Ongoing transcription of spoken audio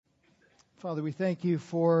Father, we thank you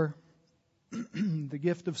for the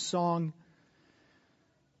gift of song.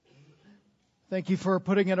 Thank you for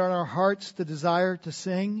putting it on our hearts the desire to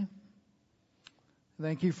sing.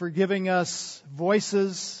 Thank you for giving us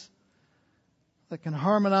voices that can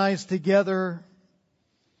harmonize together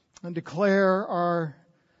and declare our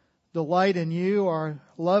delight in you, our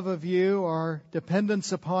love of you, our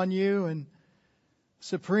dependence upon you, and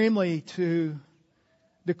supremely to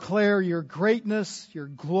declare your greatness, your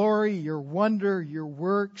glory, your wonder, your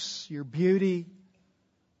works, your beauty.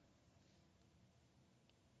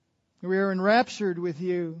 We are enraptured with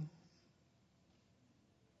you,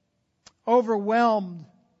 overwhelmed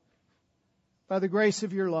by the grace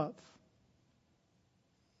of your love.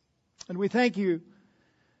 And we thank you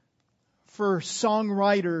for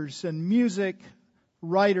songwriters and music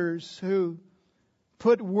writers who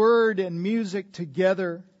put word and music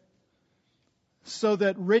together so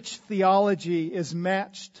that rich theology is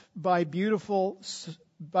matched by beautiful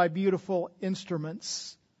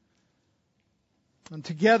instruments. And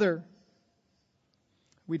together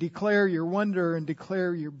we declare your wonder and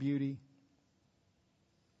declare your beauty.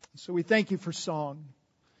 So we thank you for song.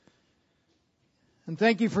 And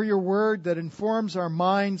thank you for your word that informs our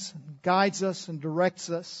minds, guides us, and directs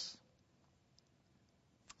us.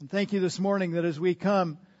 And thank you this morning that as we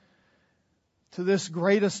come to this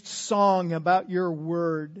greatest song about your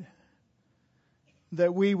word,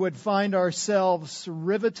 that we would find ourselves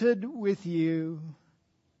riveted with you,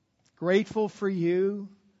 grateful for you,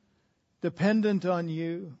 dependent on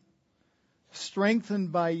you,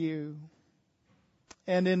 strengthened by you,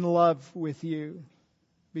 and in love with you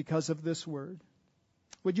because of this word.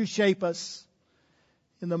 Would you shape us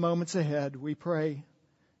in the moments ahead, we pray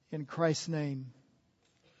in Christ's name.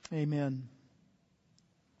 Amen.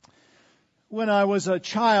 When I was a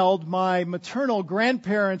child, my maternal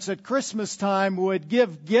grandparents at Christmas time would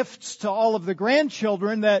give gifts to all of the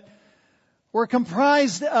grandchildren that were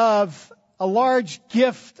comprised of a large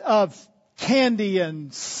gift of candy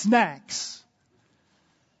and snacks.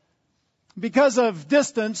 Because of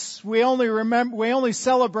distance, we only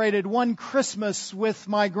celebrated one Christmas with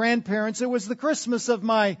my grandparents. It was the Christmas of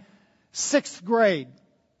my 6th grade.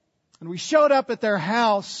 And we showed up at their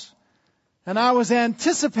house, and I was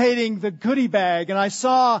anticipating the goodie bag, and I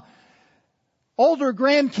saw older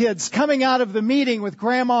grandkids coming out of the meeting with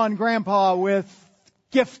Grandma and Grandpa with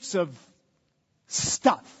gifts of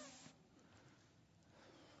stuff.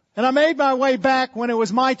 And I made my way back when it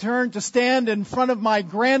was my turn to stand in front of my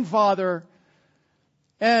grandfather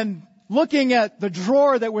and looking at the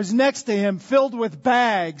drawer that was next to him filled with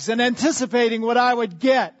bags and anticipating what I would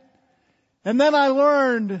get. And then I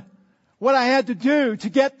learned what I had to do to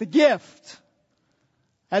get the gift.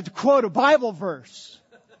 I had to quote a Bible verse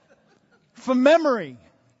from memory.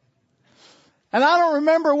 And I don't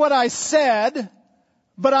remember what I said,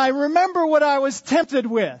 but I remember what I was tempted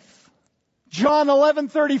with. John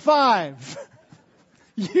 11:35.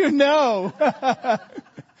 You know.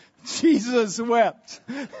 Jesus wept.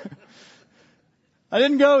 I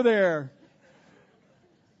didn't go there.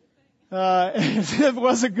 It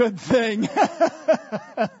was a good thing.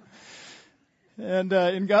 And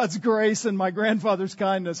in God's grace and my grandfather's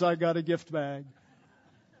kindness, I got a gift bag.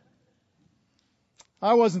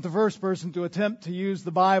 I wasn't the first person to attempt to use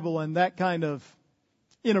the Bible in that kind of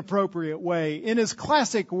inappropriate way. In his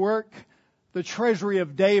classic work, The Treasury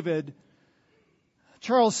of David,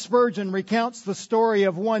 Charles Spurgeon recounts the story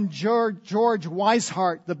of one George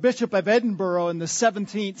Wishart, the Bishop of Edinburgh in the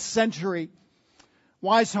 17th century.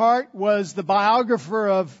 Wishart was the biographer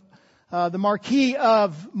of the Marquis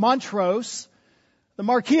of Montrose. The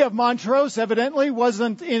Marquis of Montrose evidently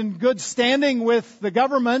wasn't in good standing with the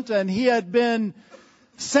government, and he had been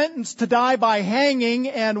sentenced to die by hanging,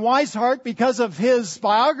 and Wishart, because of his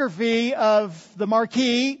biography of the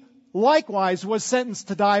Marquis, likewise was sentenced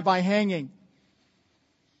to die by hanging.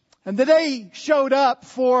 And the day showed up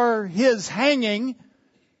for his hanging,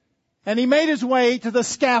 and he made his way to the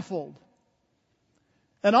scaffold.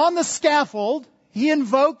 And on the scaffold, he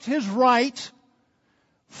invoked his right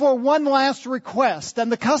for one last request. And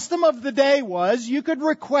the custom of the day was you could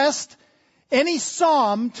request any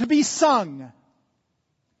psalm to be sung.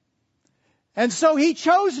 And so he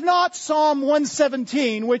chose not Psalm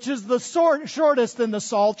 117, which is the shortest in the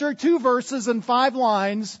Psalter, 2 verses and 5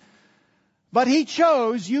 lines, but he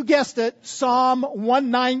chose, you guessed it, Psalm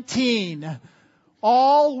 119,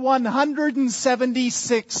 all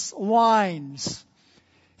 176 lines.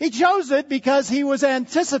 He chose it because he was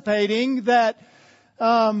anticipating that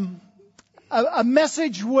a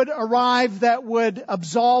message would arrive that would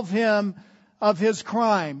absolve him of his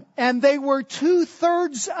crime. And they were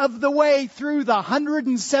 2/3 of the way through the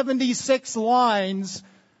 176 lines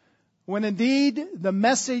when indeed the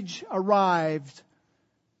message arrived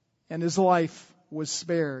and his life was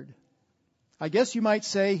spared. I guess you might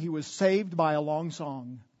say he was saved by a long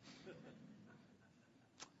song.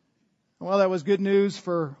 Well, that was good news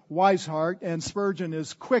for Weishart, and Spurgeon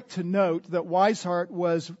is quick to note that Weishart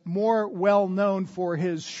was more well known for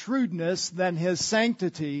his shrewdness than his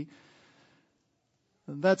sanctity.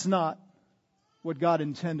 That's not what God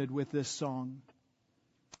intended with this song.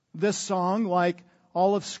 This song, like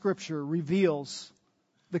all of Scripture, reveals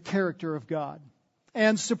the character of God.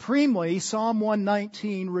 And supremely, Psalm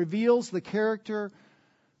 119 reveals the character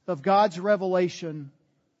of God's revelation,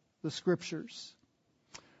 the Scriptures.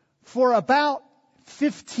 For about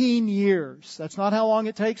 15 years, that's not how long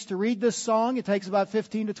it takes to read this song. It takes about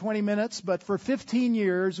 15 to 20 minutes. But for 15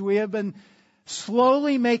 years, we have been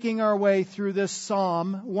slowly making our way through this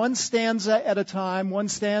psalm, one stanza at a time, one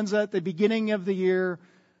stanza at the beginning of the year,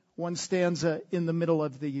 one stanza in the middle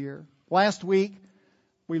of the year. Last week,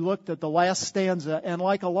 we looked at the last stanza, and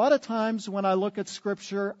like a lot of times when I look at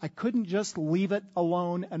Scripture, I couldn't just leave it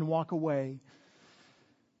alone and walk away.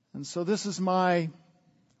 And so this is my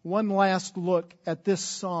one last look at this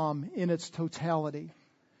psalm in its totality.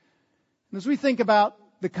 And as we think about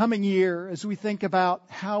the coming year, as we think about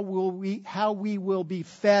how we will be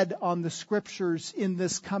fed on the Scriptures in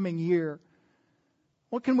this coming year,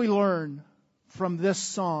 what can we learn from this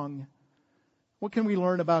song? What can we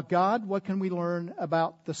learn about God? What can we learn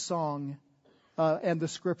about the song and the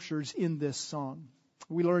Scriptures in this song?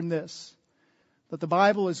 We learn this, that the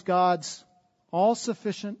Bible is God's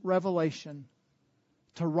all-sufficient revelation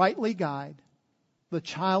to rightly guide the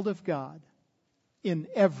child of God in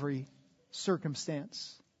every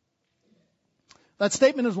circumstance. That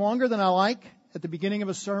statement is longer than I like at the beginning of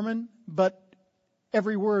a sermon, but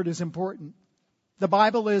every word is important. The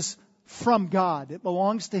Bible is from God. It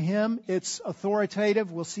belongs to Him. It's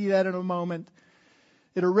authoritative. We'll see that in a moment.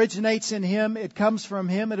 It originates in Him. It comes from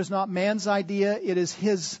Him. It is not man's idea. It is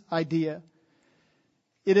His idea.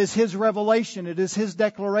 It is His revelation. It is His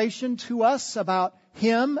declaration to us about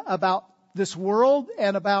Him, about this world,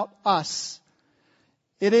 and about us.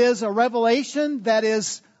 It is a revelation that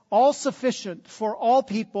is all sufficient for all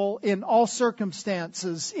people in all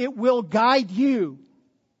circumstances. It will guide you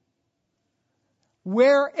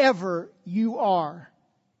wherever you are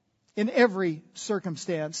in every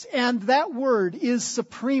circumstance. And that word is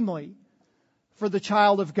supremely for the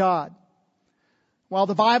child of God. While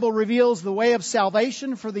the Bible reveals the way of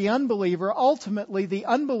salvation for the unbeliever, ultimately the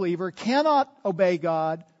unbeliever cannot obey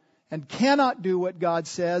God and cannot do what God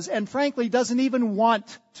says, and frankly doesn't even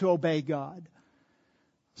want to obey God.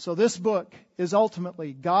 So this book is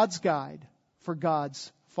ultimately God's guide for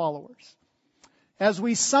God's followers. As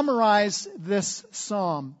we summarize this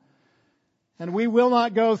psalm, and we will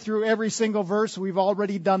not go through every single verse, we've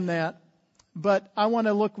already done that, but I want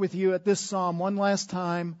to look with you at this psalm one last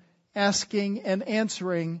time, asking and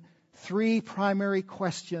answering three primary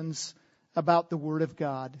questions about the Word of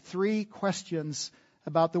God. Three questions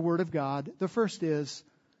about the Word of God. The first is,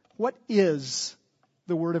 what is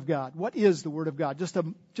the Word of God? What is the Word of God?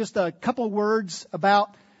 Just a couple words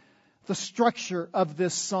about the structure of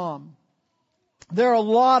this psalm. There are a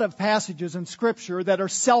lot of passages in Scripture that are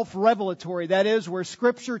self-revelatory. That is, where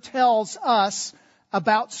Scripture tells us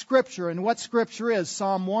about Scripture and what Scripture is.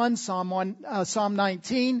 Psalm 1, Psalm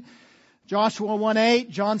 19, Joshua 1:8,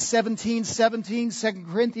 John 17:17, 2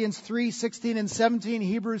 Corinthians 3:16 and 17,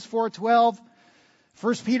 Hebrews 4:12,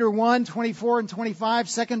 1 Peter 1:24 and 25,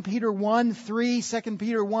 2 Peter 1:3, 2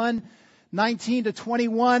 Peter 1:19 to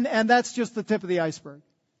 21, and that's just the tip of the iceberg.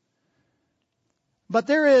 But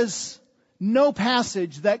there is no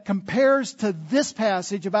passage that compares to this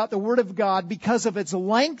passage about the Word of God because of its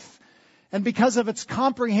length and because of its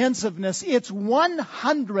comprehensiveness. It's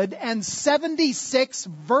 176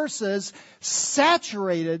 verses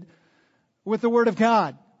saturated with the Word of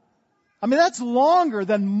God. I mean, that's longer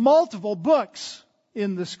than multiple books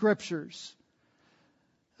in the Scriptures.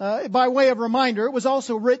 By way of reminder, it was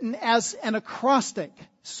also written as an acrostic.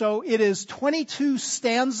 So it is 22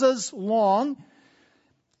 stanzas long.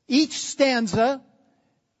 Each stanza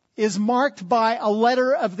is marked by a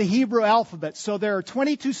letter of the Hebrew alphabet. So there are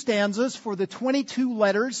 22 stanzas for the 22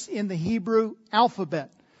 letters in the Hebrew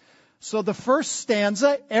alphabet. So the first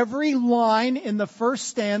stanza, every line in the first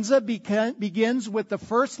stanza begins with the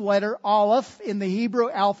first letter, Aleph, in the Hebrew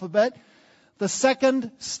alphabet. The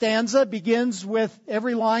second stanza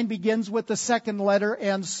every line begins with the second letter,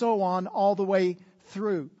 and so on all the way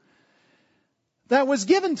through. that was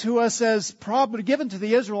given to us given to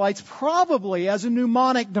the Israelites probably as a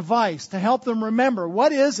mnemonic device to help them remember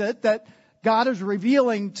what is it that God is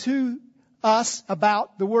revealing to us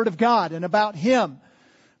about the Word of God and about Him.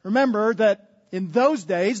 Remember that in those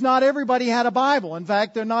days, not everybody had a Bible. In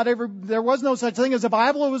fact, there was no such thing as a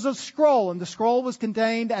Bible. It was a scroll, and the scroll was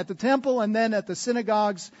contained at the temple and then at the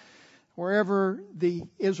synagogues, wherever the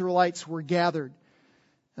Israelites were gathered.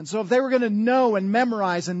 And so if they were going to know and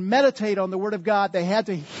memorize and meditate on the Word of God, they had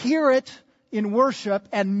to hear it in worship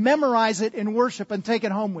and memorize it in worship and take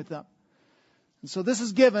it home with them. And so this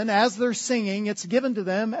is given, as they're singing, it's given to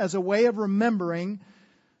them as a way of remembering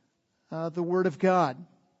the Word of God.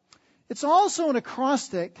 It's also an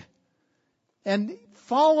acrostic and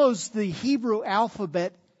follows the Hebrew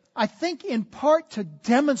alphabet, I think in part to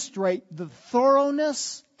demonstrate the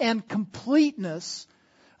thoroughness and completeness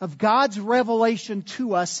of God's revelation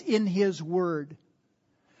to us in His Word.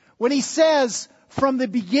 When He says, from the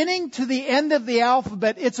beginning to the end of the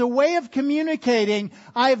alphabet, it's a way of communicating,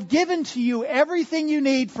 I have given to you everything you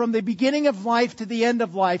need from the beginning of life to the end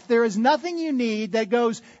of life. There is nothing you need that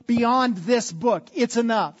goes beyond this book. It's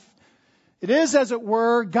enough. It is, as it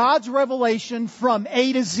were, God's revelation from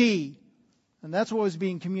A to Z. And that's what was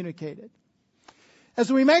being communicated.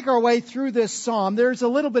 As we make our way through this psalm, there's a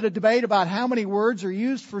little bit of debate about how many words are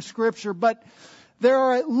used for Scripture, but there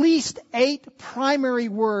are at least 8 primary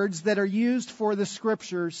words that are used for the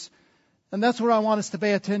Scriptures. And that's what I want us to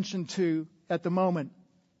pay attention to at the moment.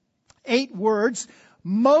 8 words.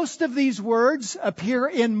 Most of these words appear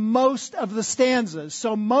in most of the stanzas.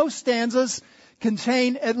 So most stanzas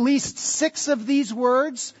contain at least 6 of these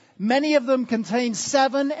words. Many of them contain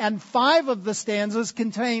 7, and 5 of the stanzas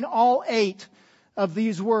contain all 8 of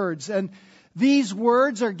these words. And these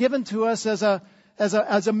words are given to us as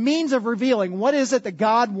a means of revealing what is it that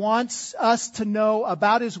God wants us to know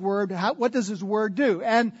about His Word. What does His Word do?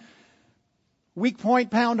 And weak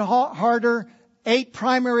point, pound harder, 8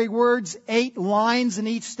 primary words, 8 lines in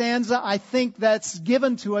each stanza. I think that's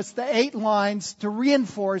given to us, the 8 lines, to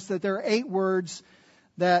reinforce that there are 8 words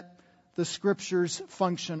that the Scriptures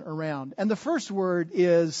function around. And the first word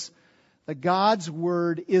is that God's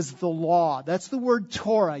Word is the law. That's the word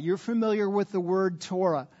Torah. You're familiar with the word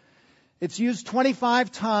Torah. It's used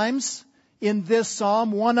 25 times in this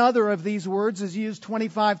psalm. One other of these words is used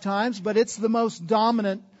 25 times, but it's the most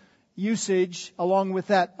dominant usage along with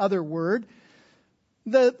that other word.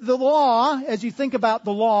 The law, as you think about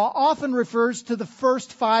the law, often refers to the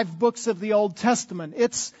first 5 books of the Old Testament.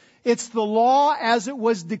 It's the law as it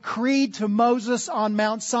was decreed to Moses on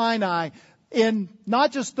Mount Sinai. In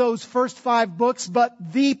not just those first 5 books, but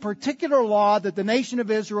the particular law that the nation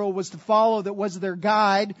of Israel was to follow, that was their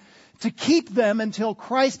guide, to keep them until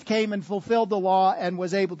Christ came and fulfilled the law and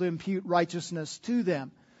was able to impute righteousness to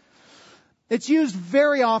them. It's used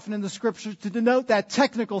very often in the Scriptures to denote that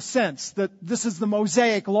technical sense, that this is the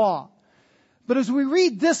Mosaic law. But as we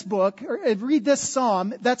read this book, or read this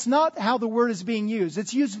psalm, that's not how the word is being used.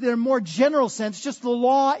 It's used in a more general sense, just the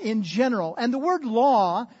law in general. And the word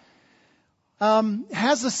law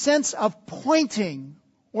has a sense of pointing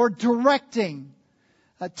or directing,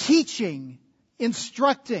 teaching,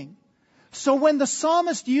 instructing. So when the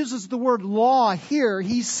psalmist uses the word law here,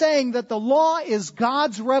 he's saying that the law is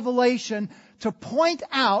God's revelation to point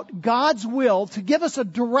out God's will, to give us a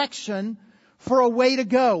direction for a way to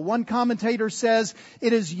go. One commentator says,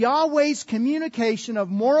 it is Yahweh's communication of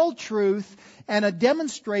moral truth and a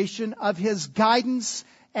demonstration of His guidance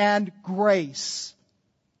and grace.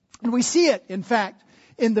 And we see it, in fact,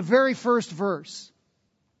 in the very first verse.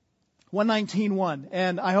 119:1.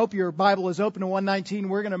 And I hope your Bible is open to 119.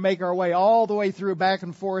 We're going to make our way all the way through, back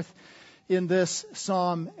and forth in this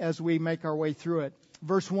psalm as we make our way through it.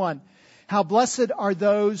 Verse 1. How blessed are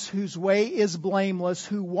those whose way is blameless,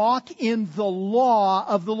 who walk in the law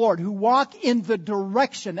of the Lord, who walk in the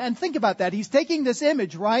direction. And think about that. He's taking this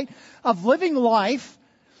image, right, of living life,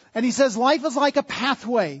 and he says life is like a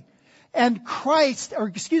pathway. And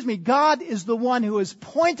God is the one who is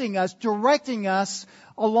pointing us, directing us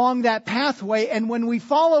along that pathway. And when we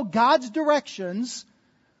follow God's directions,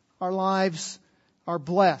 our lives are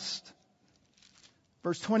blessed.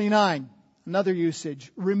 Verse 29, another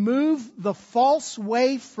usage. Remove the false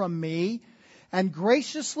way from me and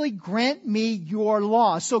graciously grant me your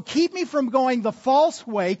law. So keep me from going the false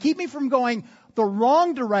way. Keep me from going the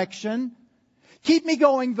wrong direction. Keep me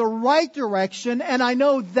going the right direction, and I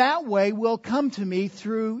know that way will come to me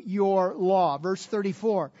through your law. Verse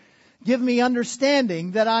 34. Give me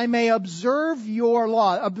understanding that I may observe your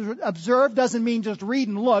law. Observe doesn't mean just read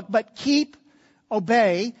and look, but keep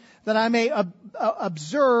obey, that I may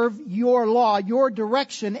observe your law, your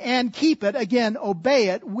direction, and keep it, again, obey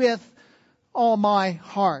it with all my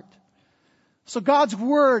heart. So God's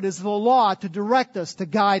Word is the law to direct us, to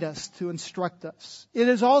guide us, to instruct us. It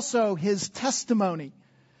is also His testimony.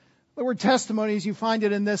 The word testimony, as you find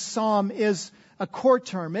it in this psalm, is a court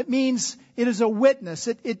term. It means it is a witness.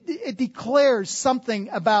 It declares something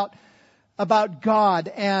about God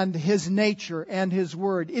and His nature and His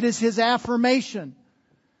Word. It is His affirmation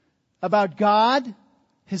about God,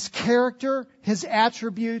 His character, His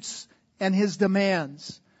attributes, and His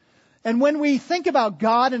demands. And when we think about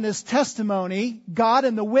God and His testimony, God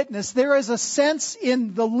and the witness, there is a sense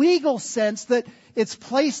in the legal sense that it's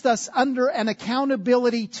placed us under an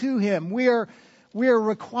accountability to Him. We are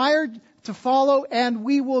required to follow, and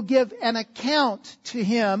we will give an account to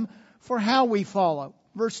Him for how we follow.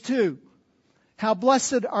 Verse 2, how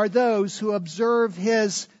blessed are those who observe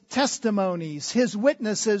His testimonies, His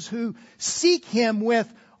witnesses who seek Him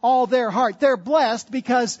with all their heart. They're blessed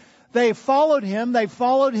because they followed Him, they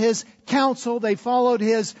followed His counsel, they followed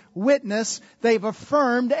His witness, they've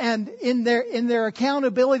affirmed, and in their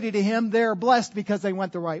accountability to Him, they're blessed because they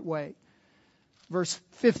went the right way. Verse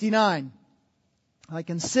 59, I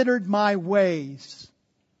considered my ways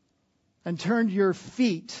and turned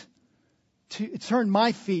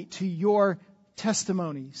my feet to your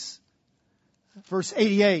testimonies. Verse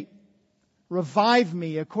 88, revive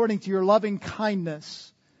me according to your loving kindness,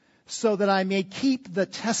 so that I may keep the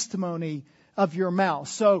testimony of your mouth.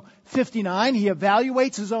 So 59, he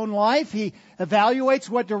evaluates his own life. He evaluates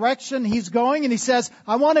what direction he's going, and he says,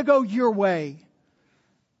 I want to go your way.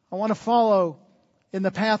 I want to follow in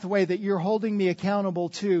the pathway that you're holding me accountable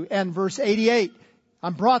to. And verse 88,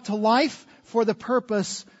 I'm brought to life for the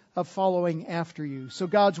purpose of following after you. So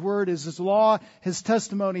God's Word is His law, His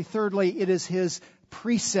testimony. Thirdly, it is His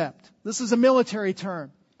precept. This is a military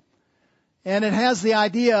term. And it has the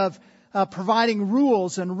idea of providing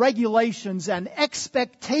rules and regulations and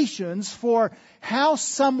expectations for how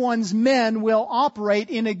someone's men will operate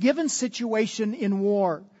in a given situation in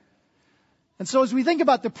war. And so as we think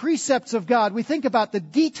about the precepts of God, we think about the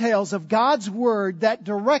details of God's Word that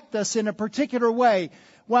direct us in a particular way.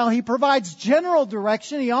 While He provides general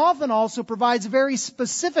direction, He often also provides very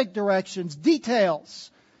specific directions, details.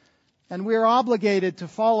 And we are obligated to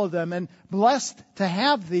follow them and blessed to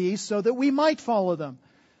have these so that we might follow them.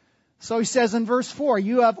 So he says in verse 4,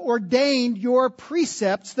 you have ordained your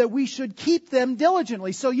precepts that we should keep them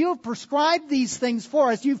diligently. So you have prescribed these things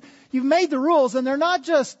for us. You've made the rules, and they're not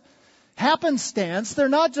just happenstance. They're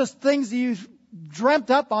not just things that you've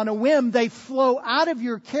dreamt up on a whim. They flow out of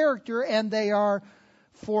your character, and they are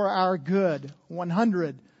for our good.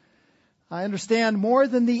 100. I understand more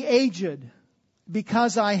than the aged,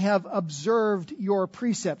 because I have observed your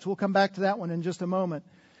precepts. We'll come back to that one in just a moment.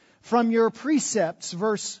 From your precepts,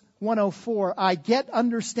 verse 104, I get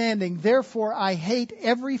understanding, therefore I hate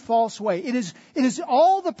every false way. It is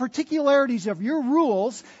all the particularities of your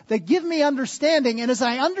rules that give me understanding. And as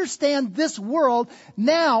I understand this world,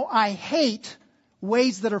 now I hate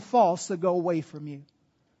ways that are false that go away from you.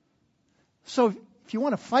 So if you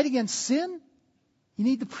want to fight against sin, you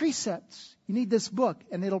need the precepts. You need this book,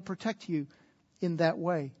 and it'll protect you in that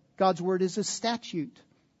way. God's Word is a statute.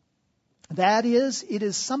 That is, it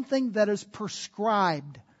is something that is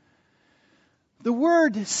prescribed. The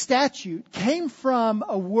word statute came from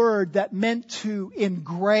a word that meant to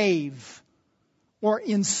engrave or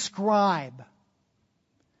inscribe.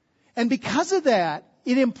 And because of that,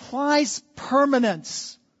 it implies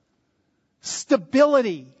permanence,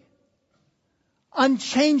 stability,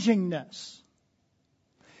 unchangingness.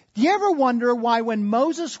 Do you ever wonder why when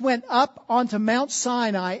Moses went up onto Mount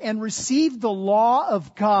Sinai and received the law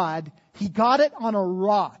of God, he got it on a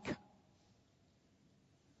rock?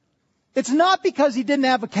 It's not because he didn't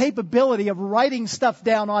have a capability of writing stuff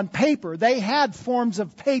down on paper. They had forms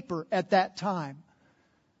of paper at that time.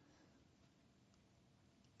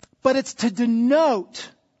 But it's to denote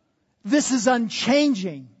this is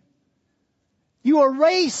unchanging. You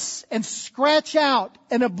erase and scratch out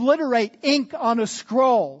and obliterate ink on a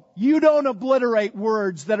scroll. You don't obliterate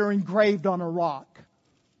words that are engraved on a rock.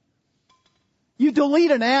 You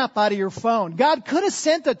delete an app out of your phone. God could have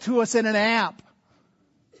sent it to us in an app.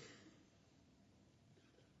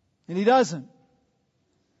 And He doesn't.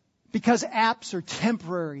 Because apps are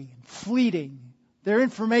temporary, fleeting. Their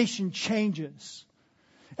information changes.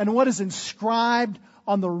 And what is inscribed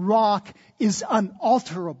on the rock is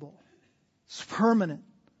unalterable. It's permanent.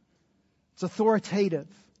 It's authoritative.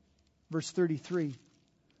 Verse 33.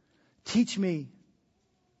 Teach me,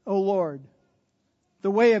 O Lord,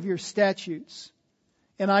 the way of your statutes,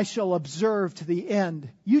 and I shall observe to the end.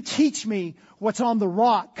 You teach me what's on the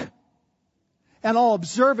rock, and I'll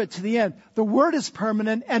observe it to the end. The word is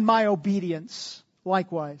permanent, and my obedience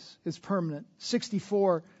likewise is permanent.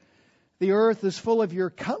 64. The earth is full of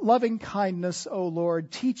your loving kindness, O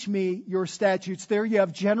Lord. Teach me your statutes. There you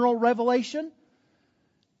have general revelation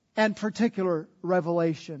and particular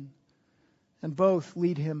revelation. And both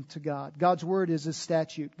lead him to God. God's word is his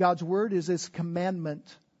statute. God's word is his commandment.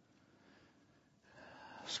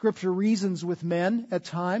 Scripture reasons with men at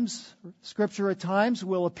times. Scripture at times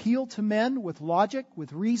will appeal to men with logic,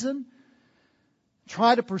 with reason.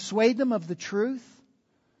 Try to persuade them of the truth.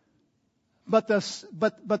 But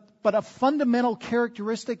a fundamental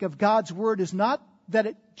characteristic of God's word is not that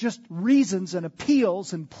it just reasons and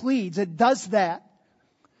appeals and pleads. It does that.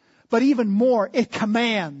 But even more, it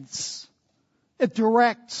commands. It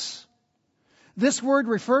directs. This word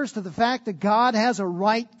refers to the fact that God has a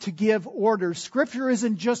right to give orders. Scripture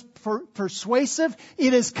isn't just persuasive,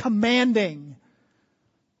 it is commanding.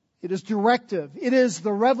 It is directive. It is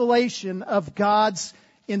the revelation of God's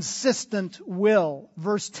insistent will.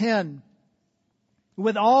 Verse 10.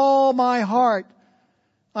 With all my heart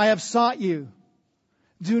I have sought you.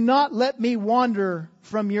 Do not let me wander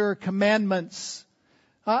from your commandments.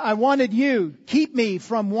 I wanted you. Keep me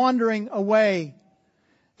from wandering away.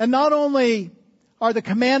 And not only are the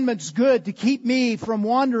commandments good to keep me from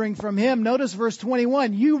wandering from Him, notice verse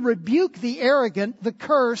 21. You rebuke the arrogant, the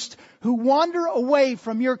cursed, who wander away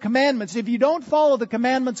from your commandments. If you don't follow the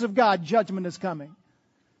commandments of God, judgment is coming.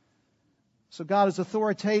 So God is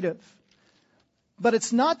authoritative. But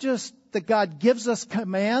it's not just that God gives us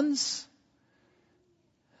commands.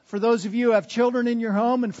 For those of you who have children in your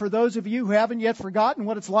home, and for those of you who haven't yet forgotten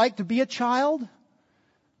what it's like to be a child,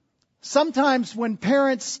 sometimes when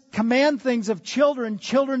parents command things of children,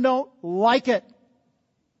 children don't like it.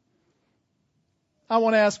 I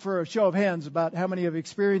won't ask for a show of hands about how many have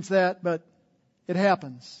experienced that, but it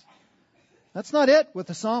happens. That's not it with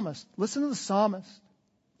the psalmist. Listen to the psalmist.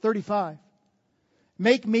 35.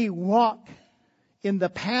 Make me walk in the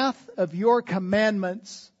path of your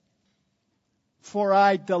commandments, for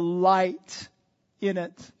I delight in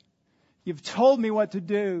it. You've told me what to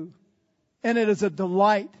do, and it is a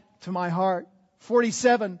delight to my heart.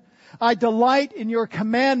 47. I delight in your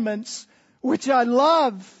commandments, which I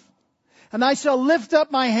love. And I shall lift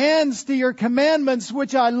up my hands to your commandments,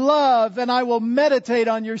 which I love, and I will meditate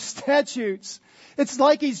on your statutes. It's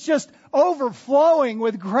like he's just overflowing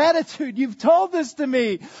with gratitude. You've told this to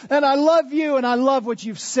me, and I love you, and I love what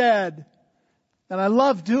you've said. And I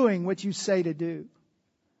love doing what you say to do.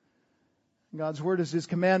 God's word is His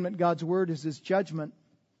commandment. God's word is His judgment.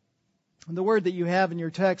 And the word that you have in your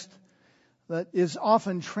text that is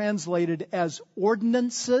often translated as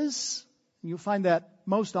ordinances, you'll find that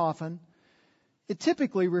most often, it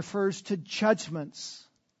typically refers to judgments.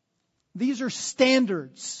 These are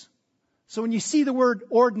standards. So when you see the word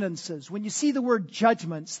ordinances, when you see the word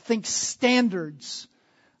judgments, think standards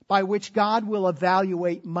by which God will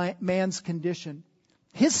evaluate man's condition.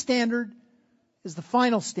 His standard is the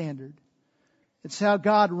final standard. It's how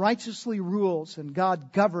God righteously rules and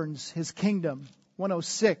God governs His kingdom.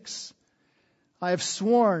 106. I have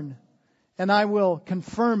sworn, and I will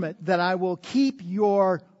confirm it, that I will keep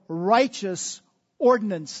your righteous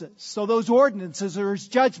ordinances. So those ordinances are His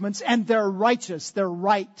judgments, and they're righteous. They're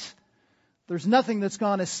right. There's nothing that's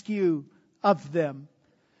gone askew of them.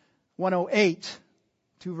 108.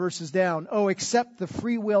 2 verses down. Oh, accept the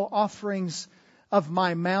free will offerings of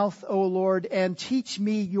my mouth, O Lord, and teach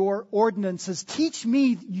me your ordinances. Teach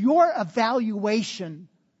me your evaluation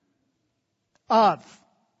of,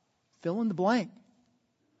 fill in the blank,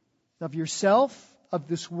 of yourself, of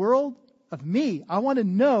this world, of me. I want to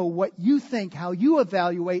know what you think, how you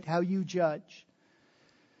evaluate, how you judge.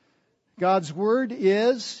 God's word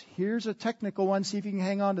is, here's a technical one, see if you can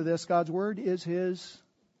hang on to this. God's word is His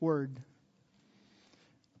word.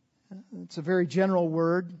 It's a very general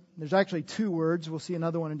word. There's actually two words. We'll see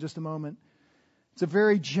another one in just a moment. It's a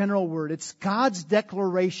very general word. It's God's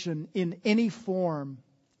declaration in any form.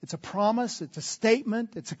 It's a promise. It's a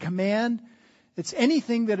statement. It's a command. It's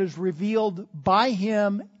anything that is revealed by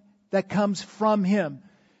Him that comes from Him.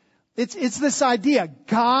 It's this idea.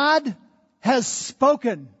 God has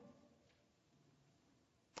spoken.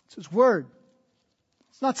 It's His word.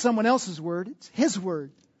 It's not someone else's word. It's His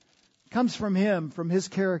word. Comes from Him, from His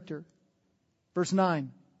character. Verse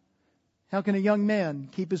 9. How can a young man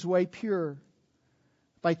keep his way pure?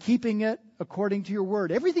 By keeping it according to your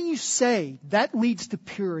word. Everything you say, that leads to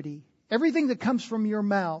purity. Everything that comes from your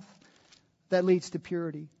mouth, that leads to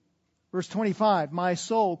purity. Verse 25. My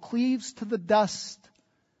soul cleaves to the dust.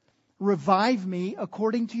 revive me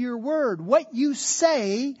according to your word. What you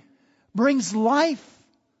say brings life,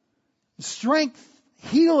 strength,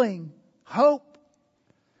 healing, hope.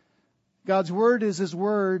 God's word is His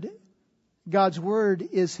word. God's word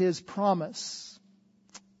is His promise.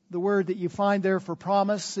 The word that you find there for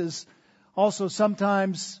promise is also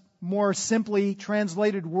sometimes more simply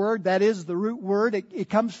translated word. That is the root word. It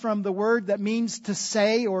comes from the word that means to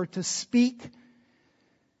say or to speak.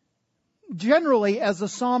 Generally, as the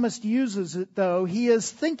psalmist uses it, though, he is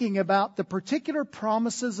thinking about the particular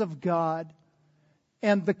promises of God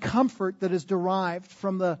and the comfort that is derived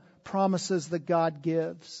from the promises that God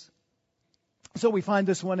gives. So we find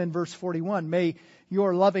this one in verse 41. May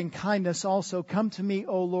your loving kindness also come to me,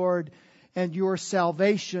 O Lord, and your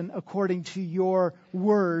salvation according to your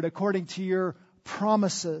word, according to your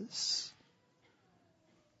promises.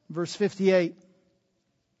 Verse 58.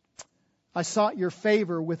 I sought your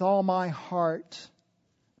favor with all my heart.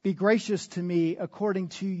 Be gracious to me according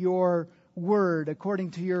to your word,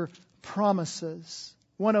 according to your promises.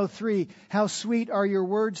 103. How sweet are your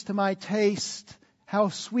words to my taste. How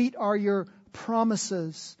sweet are your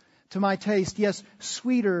promises to my taste. Yes,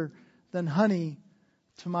 sweeter than honey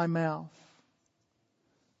to my mouth.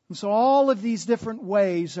 And so all of these different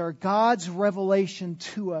ways are God's revelation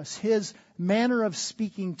to us, His manner of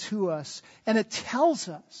speaking to us. And it tells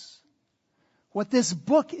us what this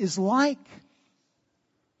book is like.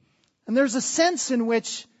 And there's a sense in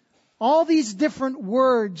which all these different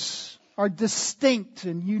words are distinct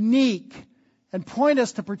and unique and point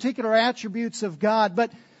us to particular attributes of God.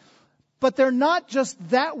 But they're not just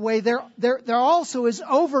that way. There also is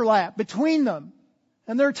overlap between them.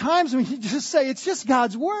 And there are times when you just say, it's just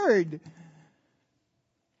God's Word.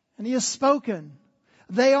 And He has spoken.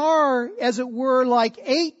 They are, as it were, like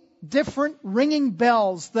 8 different ringing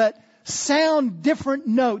bells that sound different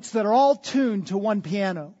notes that are all tuned to one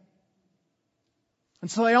piano. And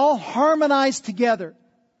so they all harmonize together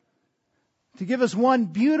to give us one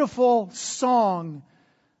beautiful song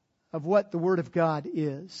of what the Word of God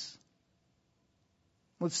is.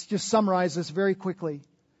 Let's just summarize this very quickly.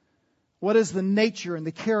 What is the nature and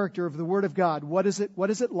the character of the Word of God? What is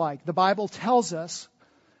it like? The Bible tells us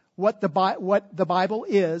what the Bible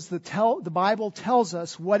is. The Bible tells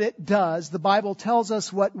us what it does. The Bible tells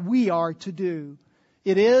us what we are to do.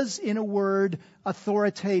 It is, in a word,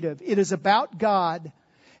 authoritative. It is about God,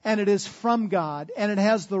 and it is from God, and it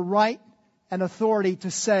has the right and authority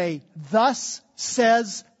to say, "Thus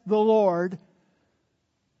says the Lord,"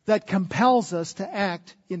 that compels us to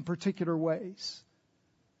act in particular ways.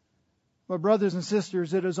 But brothers and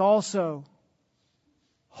sisters, it is also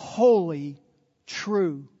wholly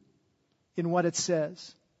true in what it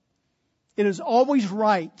says. It is always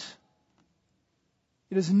right.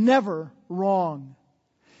 It is never wrong.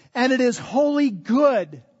 And it is wholly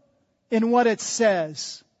good in what it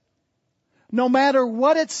says. No matter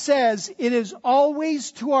what it says, it is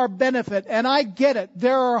always to our benefit. And I get it.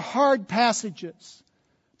 There are hard passages.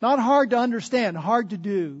 Not hard to understand, hard to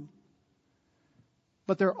do.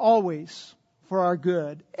 But they're always for our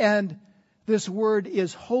good. And this Word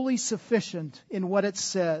is wholly sufficient in what it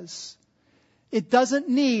says. It doesn't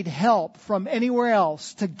need help from anywhere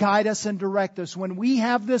else to guide us and direct us. When we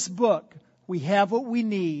have this book, we have what we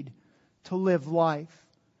need to live life.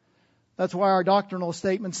 That's why our doctrinal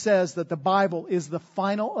statement says that the Bible is the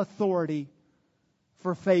final authority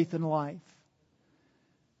for faith and life.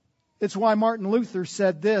 It's why Martin Luther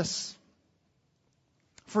said this: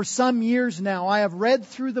 "For some years now, I have read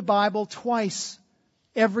through the Bible twice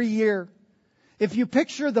every year. If you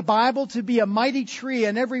picture the Bible to be a mighty tree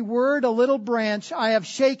and every word a little branch, I have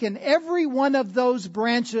shaken every one of those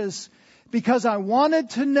branches because I wanted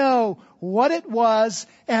to know what it was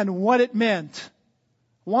and what it meant."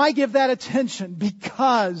 Why give that attention?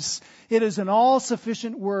 Because it is an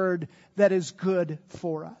all-sufficient Word that is good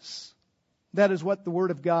for us. That is what the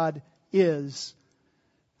Word of God is.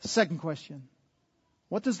 Second question.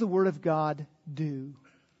 What does the Word of God do?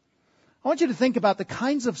 I want you to think about the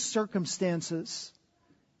kinds of circumstances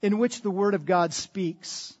in which the Word of God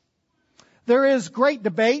speaks. There is great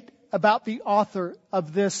debate about the author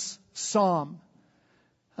of this psalm.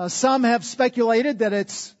 Some have speculated that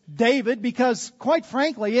it's David because, quite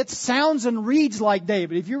frankly, it sounds and reads like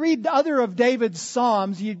David. If you read other of David's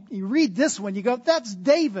psalms, you read this one, you go, that's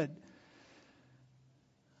David.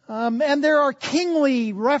 And there are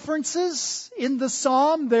kingly references in the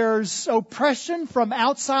psalm. There's oppression from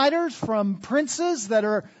outsiders, from princes that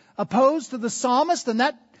are opposed to the psalmist, and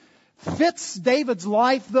that fits David's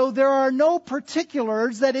life, though there are no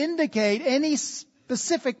particulars that indicate any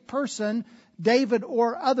specific person, David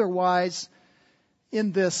or otherwise,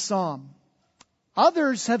 in this psalm.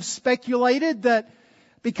 Others have speculated that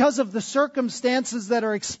because of the circumstances that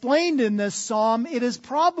are explained in this psalm, it is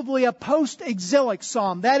probably a post-exilic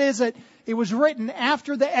psalm. That is, it was written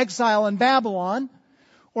after the exile in Babylon,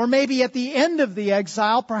 or maybe at the end of the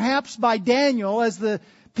exile, perhaps by Daniel, as the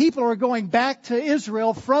people are going back to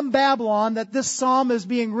Israel from Babylon, that this psalm is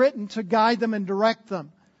being written to guide them and direct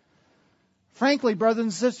them. Frankly, brothers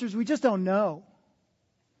and sisters, we just don't know.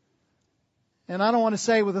 And I don't want to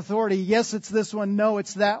say with authority, yes, it's this one, no,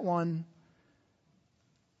 it's that one.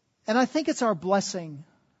 And I think it's our blessing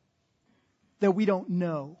that we don't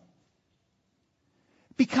know.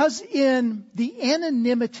 Because in the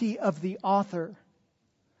anonymity of the author,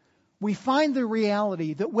 we find the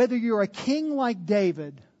reality that whether you're a king like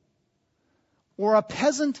David or a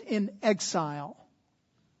peasant in exile,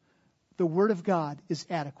 the Word of God is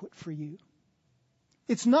adequate for you.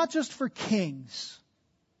 It's not just for kings.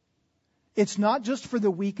 It's not just for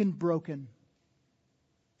the weak and broken.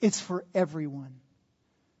 It's for everyone.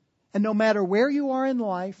 And no matter where you are in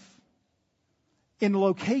life, in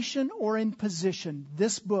location or in position,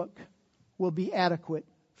 this book will be adequate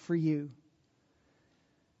for you.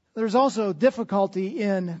 There's also difficulty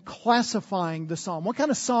in classifying the psalm. What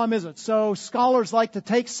kind of psalm is it? So scholars like to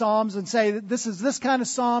take psalms and say that this is this kind of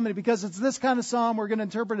psalm, and because it's this kind of psalm, we're going to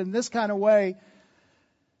interpret it in this kind of way.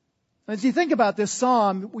 As you think about this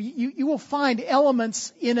psalm, you will find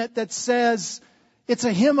elements in it that says it's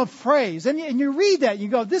a hymn of praise. And you read that, and you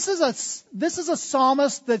go, this is a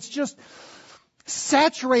psalmist that's just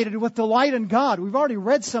saturated with delight in God. We've already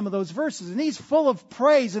read some of those verses, and he's full of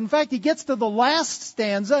praise. In fact, he gets to the last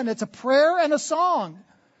stanza, and it's a prayer and a song.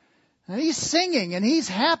 And he's singing, and he's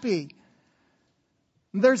happy.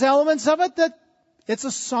 And there's elements of it that it's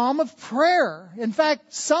a psalm of prayer. In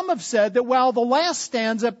fact, some have said that while the last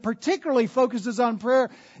stanza particularly focuses on prayer,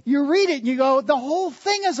 you read it and you go, the whole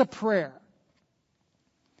thing is a prayer.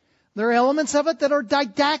 There are elements of it that are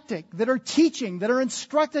didactic, that are teaching, that are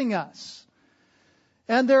instructing us.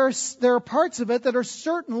 And there are parts of it that are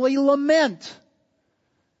certainly lament.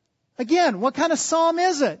 Again, what kind of psalm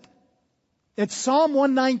is it? It's Psalm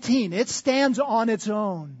 119. It stands on its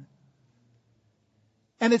own.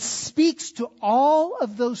 And it speaks to all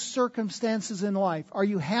of those circumstances in life. Are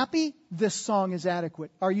you happy? This song is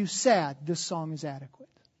adequate. Are you sad? This song is adequate.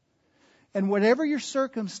 And whatever your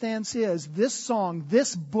circumstance is, this song,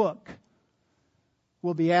 this book,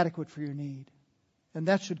 will be adequate for your need. And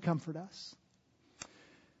that should comfort us.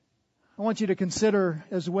 I want you to consider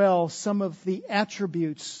as well some of the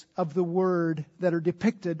attributes of the Word that are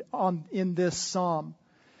depicted in this psalm.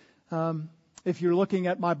 If you're looking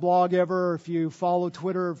at my blog ever, or if you follow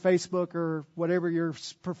Twitter or Facebook or whatever your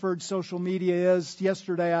preferred social media is,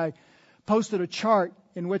 yesterday I posted a chart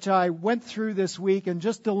in which I went through this week and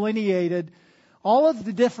just delineated all of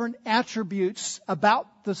the different attributes about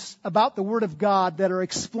the Word of God that are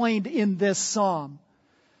explained in this psalm.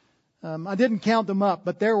 I didn't count them up,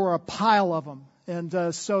 but there were a pile of them.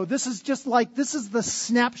 And so this is the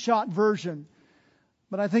snapshot version.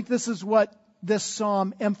 But I think this is what this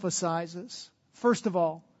psalm emphasizes. First of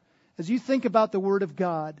all, as you think about the Word of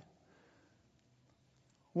God,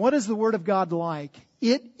 what is the Word of God like?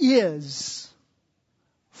 It is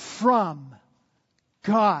from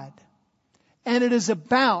God. And it is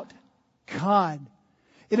about God.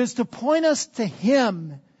 It is to point us to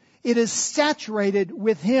Him. It is saturated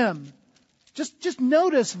with Him. Just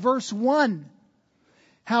notice verse 1.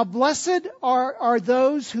 How blessed are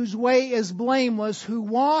those whose way is blameless, who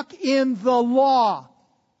walk in the law.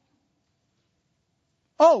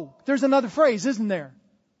 Oh, there's another phrase, isn't there?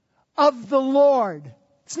 Of the Lord.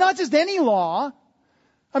 It's not just any law.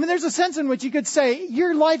 I mean, there's a sense in which you could say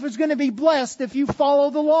your life is going to be blessed if you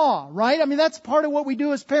follow the law, right? I mean, that's part of what we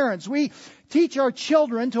do as parents. We teach our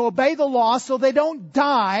children to obey the law so they don't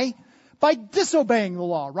die by disobeying the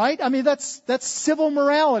law, right? I mean, that's civil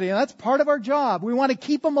morality, and that's part of our job. We want to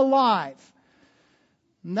keep them alive.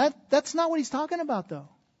 And that's not what he's talking about, though.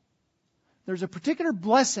 There's a particular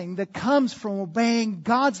blessing that comes from obeying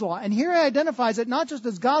God's law. And here he identifies it not just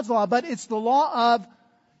as God's law, but it's the law of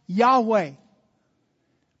Yahweh.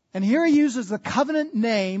 And here he uses the covenant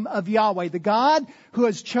name of Yahweh, the God who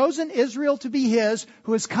has chosen Israel to be His,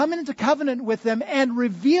 who has come into covenant with them and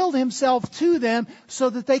revealed Himself to them so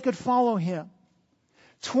that they could follow Him.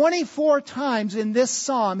 24 times in this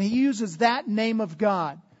psalm he uses that name of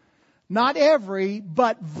God. Not every,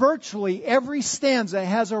 but virtually every stanza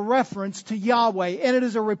has a reference to Yahweh. And it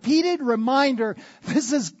is a repeated reminder,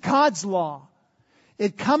 this is God's law.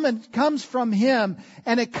 It comes from Him,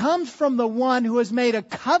 and it comes from the one who has made a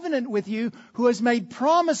covenant with you, who has made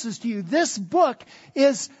promises to you. This book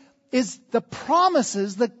is is the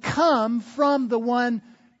promises that come from the one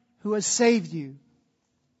who has saved you.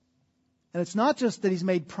 And it's not just that He's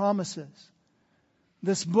made promises.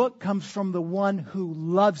 This book comes from the one who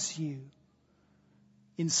loves you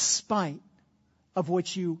in spite of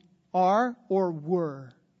what you are or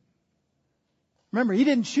were. Remember, He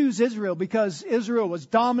didn't choose Israel because Israel was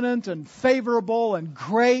dominant and favorable and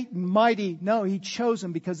great and mighty. No, He chose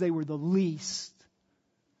them because they were the least.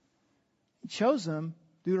 He chose them,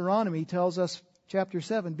 Deuteronomy tells us, chapter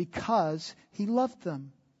 7, because He loved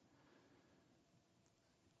them.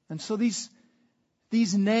 And so these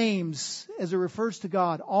names, as it refers to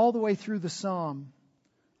God, all the way through the psalm,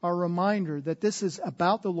 are a reminder that this is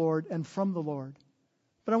about the Lord and from the Lord.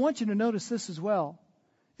 But I want you to notice this as well.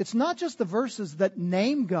 It's not just the verses that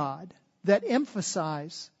name God, that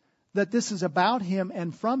emphasize that this is about Him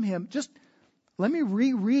and from Him. Just let me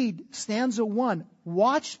reread stanza 1.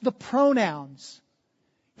 Watch the pronouns.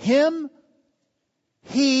 Him,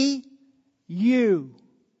 he, you.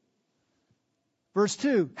 Verse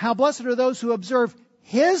 2. How blessed are those who observe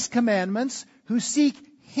His commandments, who seek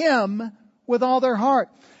Him with all their heart.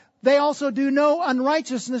 They also do no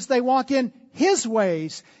unrighteousness. They walk in His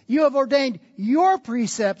ways. You have ordained Your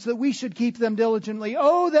precepts that we should keep them diligently.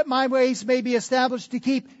 Oh, that my ways may be established to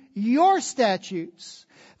keep Your statutes.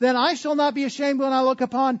 Then I shall not be ashamed when I look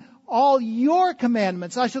upon all Your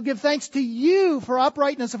commandments. I shall give thanks to You for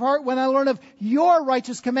uprightness of heart when I learn of Your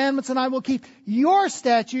righteous commandments, and I will keep Your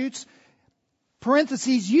statutes.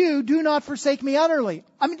 Parentheses, You do not forsake me utterly.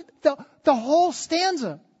 I mean, the whole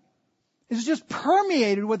stanza is just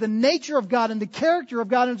permeated with the nature of God and the character of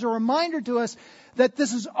God. And it's a reminder to us that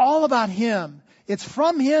this is all about Him. It's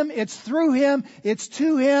from Him, it's through Him, it's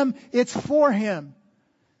to Him, it's for Him.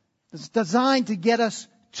 It's designed to get us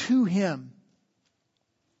to Him.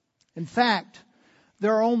 In fact,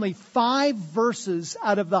 there are only 5 verses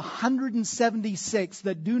out of the 176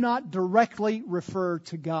 that do not directly refer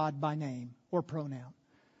to God by name or pronoun.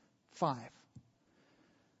 5.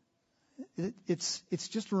 It's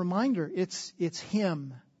just a reminder. It's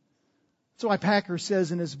Him. That's why Packer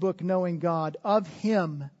says in his book, Knowing God, of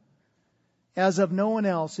Him, as of no one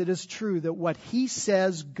else, it is true that what He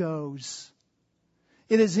says goes.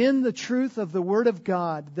 It is in the truth of the Word of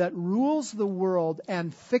God that rules the world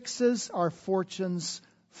and fixes our fortunes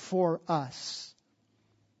for us.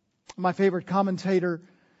 My favorite commentator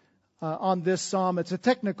on this psalm, it's a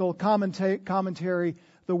technical commentary.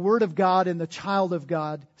 The Word of God and the Child of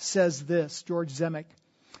God says this, George Zemek.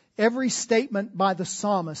 Every statement by the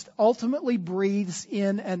psalmist ultimately breathes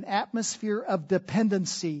in an atmosphere of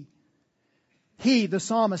dependency. He, the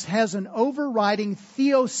psalmist, has an overriding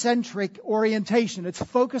theocentric orientation. It's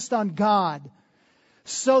focused on God,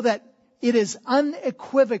 so that it is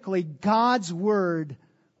unequivocally God's Word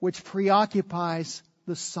which preoccupies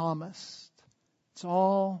the psalmist. It's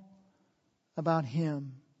all about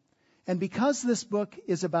Him. And because this book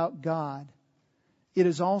is about God, it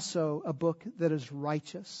is also a book that is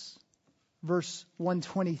righteous. Verse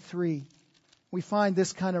 123, we find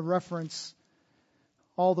this kind of reference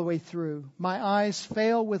all the way through. My eyes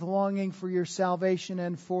fail with longing for Your salvation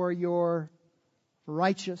and for Your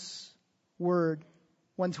righteous word.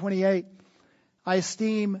 128, I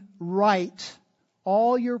esteem right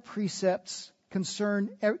all Your precepts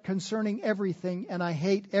concerning everything, and I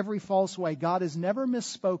hate every false way. God has never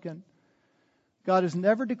misspoken. God has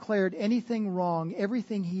never declared anything wrong.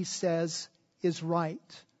 Everything He says is right.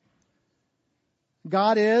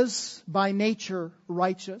 God is, by nature,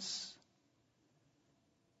 righteous.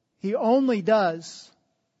 He only does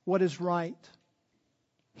what is right.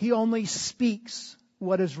 He only speaks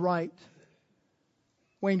what is right.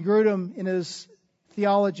 Wayne Grudem, in his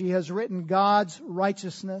theology, has written, God's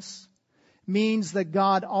righteousness means that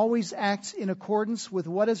God always acts in accordance with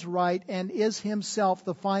what is right and is Himself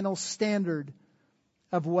the final standard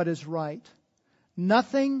of what is right.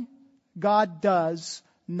 Nothing God does,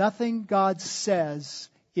 nothing God says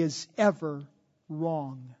is ever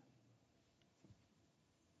wrong.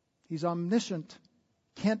 He's omniscient.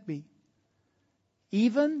 Can't be.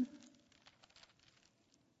 Even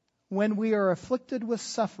when we are afflicted with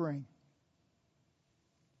suffering,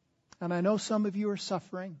 and I know some of you are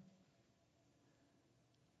suffering,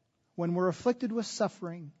 when we're afflicted with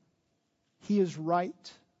suffering, He is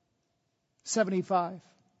right. 75.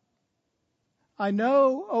 I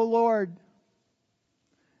know, O Lord,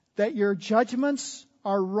 that Your judgments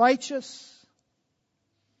are righteous,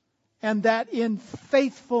 and that in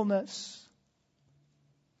faithfulness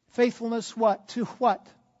what? To what?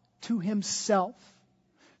 To Himself,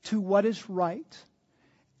 to what is right,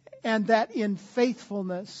 and that in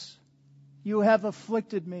faithfulness You have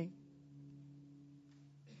afflicted me.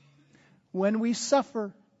 when we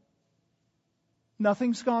suffer,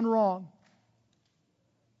 nothing's gone wrong.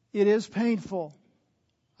 It is painful.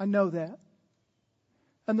 I know that.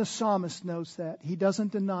 And the psalmist knows that. He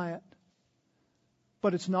doesn't deny it.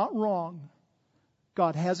 But it's not wrong.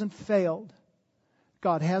 God hasn't failed.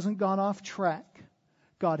 God hasn't gone off track.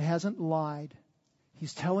 God hasn't lied.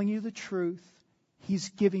 He's telling you the truth. He's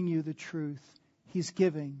giving you the truth. He's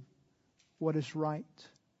giving what is right.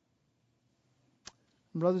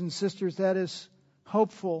 Brothers and sisters, that is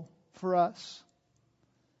hopeful for us.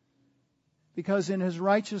 Because in His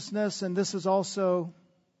righteousness, and this is also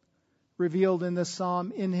revealed in this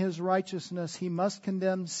psalm, in His righteousness He must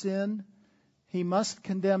condemn sin. He must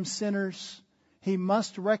condemn sinners. He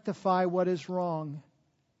must rectify what is wrong.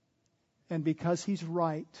 And because He's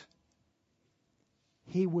right,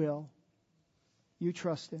 He will. You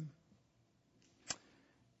trust Him.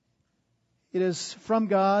 It is from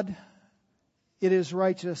God. It is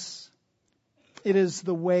righteous. It is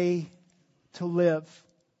the way to live.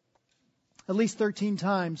 At least 13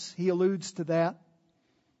 times He alludes to that.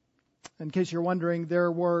 In case you're wondering,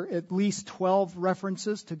 there were at least 12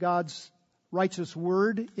 references to God's righteous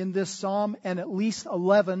word in this psalm, and at least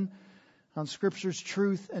 11 on Scripture's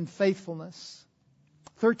truth and faithfulness.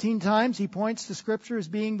 13 times He points to Scripture as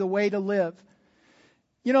being the way to live.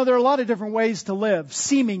 You know, there are a lot of different ways to live,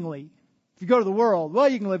 seemingly. If you go to the world, well,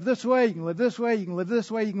 you can live this way, you can live this way, you can live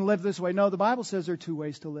this way, you can live this way. No, the Bible says there are two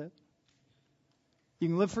ways to live. You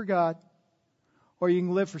can live for God, or you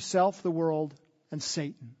can live for self, the world, and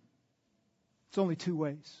Satan. It's only two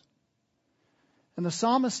ways. And the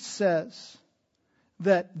psalmist says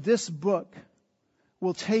that this book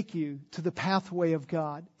will take you to the pathway of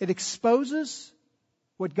God. It exposes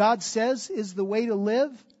what God says is the way to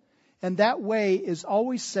live, and that way is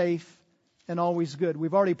always safe and always good.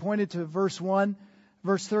 We've already pointed to verse 1,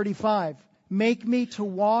 verse 35. Make me to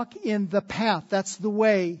walk in the path, that's the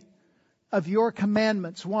way, of your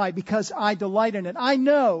commandments. Why? Because I delight in it. I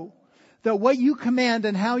know that what you command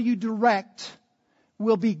and how you direct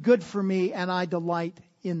will be good for me, and I delight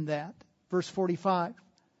in that. Verse 45.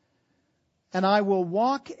 And I will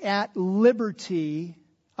walk at liberty.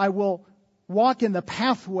 I will walk in the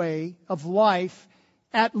pathway of life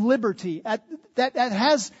at liberty. That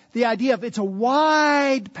has the idea of it's a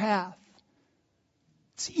wide path.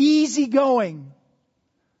 It's easy going.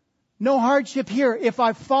 No hardship here. If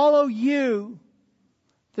I follow you,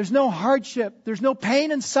 there's no hardship. There's no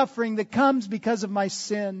pain and suffering that comes because of my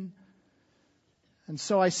sin. And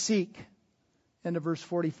so I seek, end of verse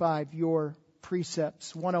 45, your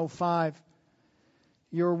precepts. 105.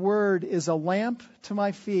 Your word is a lamp to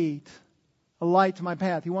my feet, a light to my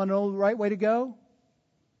path. You want to know the right way to go?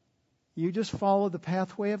 You just follow the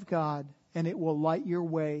pathway of God, and it will light your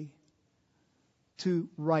way to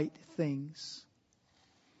right things.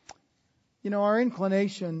 You know, our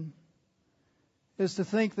inclination is to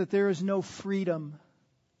think that there is no freedom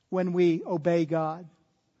when we obey God.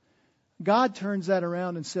 God turns that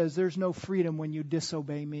around and says, there's no freedom when you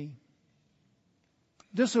disobey me.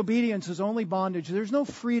 Disobedience is only bondage. There's no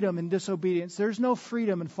freedom in disobedience. There's no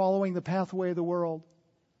freedom in following the pathway of the world.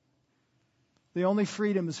 The only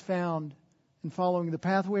freedom is found in following the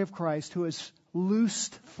pathway of Christ, who has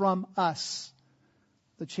loosed from us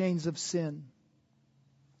the chains of sin.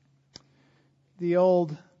 The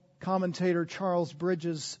old commentator Charles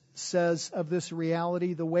Bridges says of this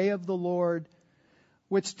reality, the way of the Lord,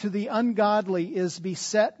 which to the ungodly is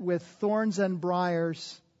beset with thorns and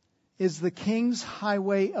briars, is the King's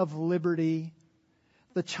highway of liberty.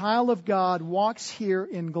 The child of God walks here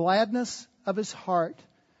in gladness of his heart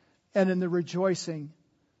and in the rejoicing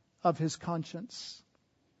of his conscience.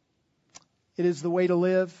 It is the way to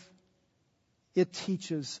live. It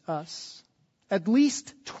teaches us. At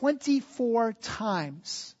least 24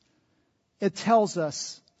 times it tells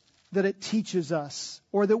us that it teaches us,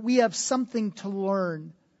 or that we have something to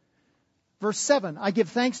learn. Verse 7, I give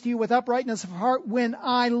thanks to you with uprightness of heart when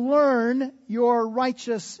I learn your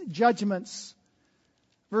righteous judgments.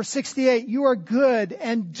 Verse 68, you are good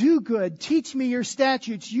and do good. Teach me your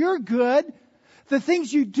statutes. You're good. The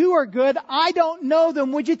things you do are good. I don't know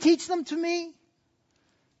them. Would you teach them to me?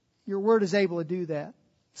 Your word is able to do that.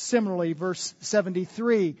 Similarly, verse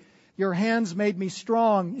 73, your hands made me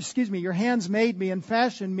strong. Your hands made me and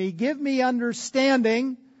fashioned me. Give me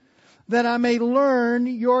understanding that I may learn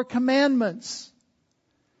your commandments.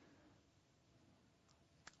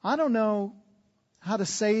 I don't know how to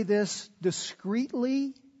say this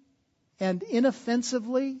discreetly and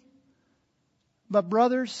inoffensively, but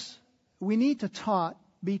brothers, we need to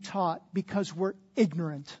be taught because we're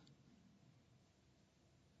ignorant.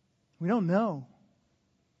 We don't know.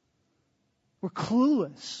 We're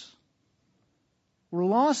clueless. We're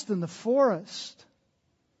lost in the forest.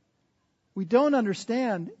 We don't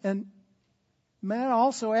understand. And may I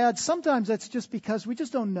also add, sometimes that's just because we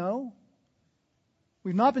just don't know.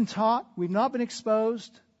 We've not been taught. We've not been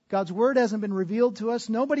exposed. God's Word hasn't been revealed to us.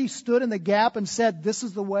 Nobody stood in the gap and said, this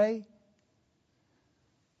is the way.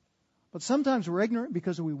 But sometimes we're ignorant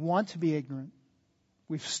because we want to be ignorant.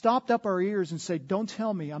 We've stopped up our ears and said, don't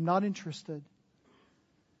tell me, I'm not interested.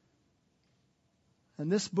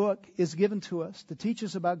 And this book is given to us to teach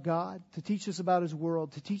us about God, to teach us about His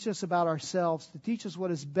world, to teach us about ourselves, to teach us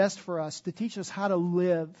what is best for us, to teach us how to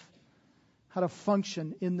live, how to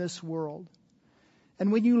function in this world.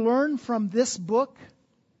 And when you learn from this book,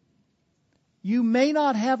 you may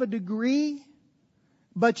not have a degree,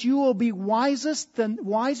 but you will be wiser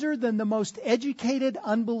than the most educated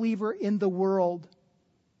unbeliever in the world.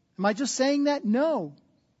 Am I just saying that? No.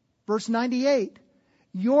 Verse 98.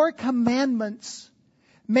 Your commandments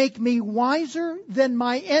make me wiser than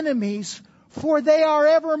my enemies, for they are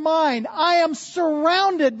ever mine. I am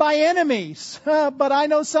surrounded by enemies, but I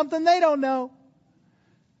know something they don't know.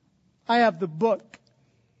 I have the book,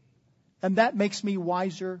 and that makes me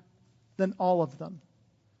wiser than all of them.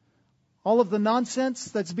 All of the nonsense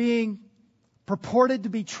that's being purported to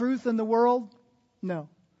be truth in the world? No.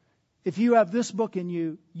 If you have this book in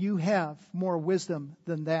you, you have more wisdom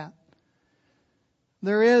than that.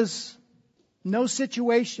 There is no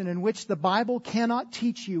situation in which the Bible cannot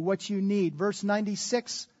teach you what you need. Verse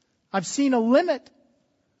 96, I've seen a limit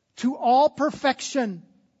to all perfection.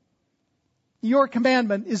 Your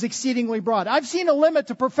commandment is exceedingly broad. I've seen a limit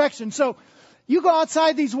to perfection. So you go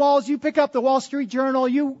outside these walls, you pick up the Wall Street Journal,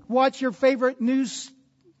 you watch your favorite news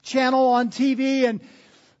channel on TV,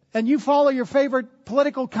 and you follow your favorite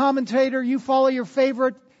political commentator, you follow your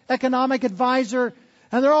favorite economic advisor,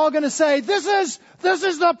 and they're all going to say, this is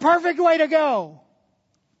the perfect way to go.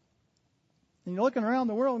 And you're looking around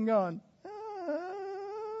the world and going,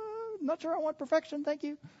 not sure I want perfection, thank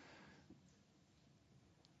you.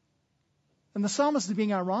 And the psalmist is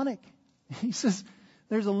being ironic. He says,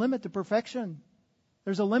 there's a limit to perfection.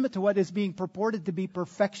 There's a limit to what is being purported to be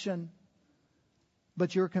perfection.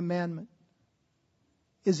 But your commandment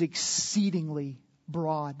is exceedingly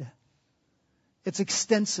broad. It's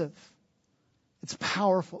extensive. It's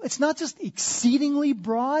powerful. It's not just exceedingly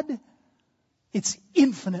broad. It's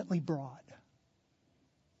infinitely broad.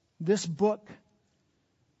 This book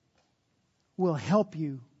will help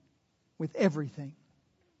you with everything.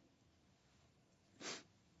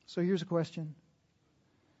 So here's a question.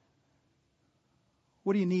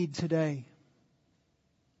 What do you need today?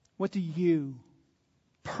 What do you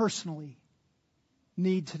personally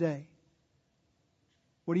need today?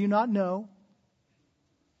 What do you not know?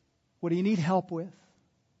 What do you need help with?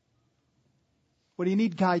 What do you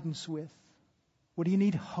need guidance with? What do you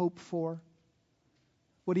need hope for?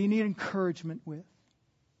 What do you need encouragement with?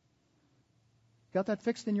 Got that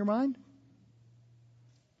fixed in your mind?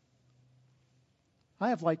 I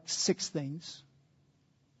have like 6 things.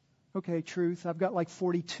 Okay, truth. I've got like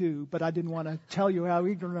 42, but I didn't want to tell you how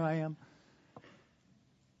ignorant I am.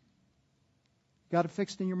 Got it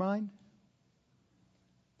fixed in your mind?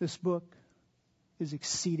 This book is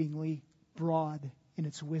exceedingly broad in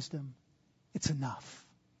its wisdom. It's enough.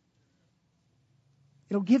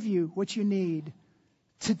 It'll give you what you need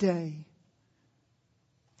today.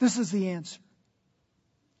 This is the answer.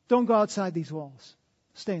 Don't go outside these walls.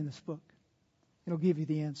 Stay in this book. It'll give you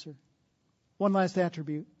the answer. One last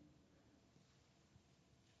attribute.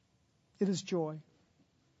 It is joy.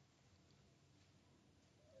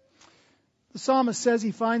 The psalmist says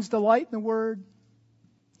he finds delight in the Word.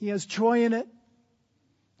 He has joy in it.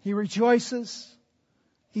 He rejoices.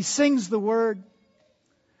 He sings the Word.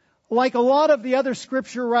 Like a lot of the other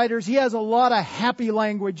Scripture writers, he has a lot of happy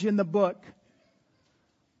language in the book.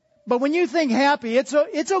 But when you think happy, it's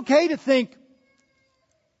okay to think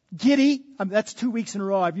giddy. That's 2 weeks in a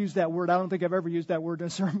row I've used that word. I don't think I've ever used that word in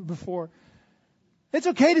a sermon before. It's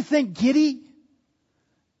okay to think giddy.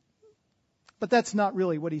 But that's not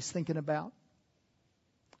really what he's thinking about.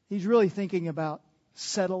 He's really thinking about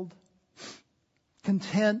settled,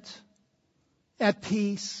 content, at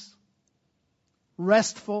peace,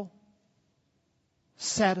 restful,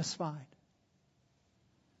 satisfied.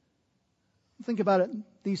 Think about it in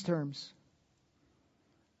these terms.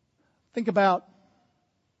 Think about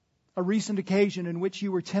a recent occasion in which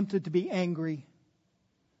you were tempted to be angry.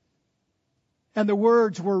 And the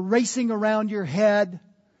words were racing around your head.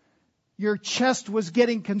 Your chest was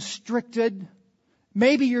getting constricted.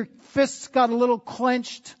 Maybe your fists got a little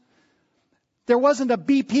clenched. There wasn't a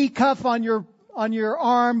BP cuff on your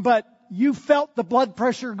arm, but you felt the blood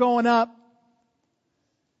pressure going up.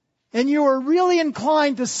 and you were really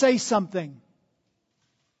inclined to say something,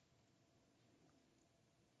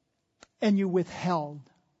 and you withheld.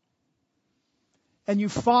 And you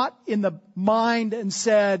fought in the mind and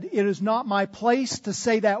said, it is not my place to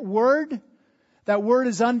say that word. That word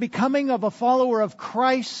is unbecoming of a follower of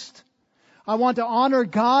Christ. I want to honor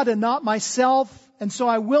God and not myself, and so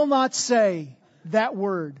I will not say that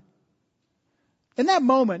word. In that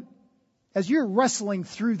moment, as you're wrestling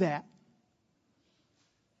through that,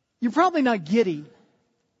 you're probably not giddy.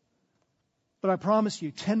 But I promise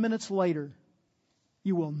you, 10 minutes later,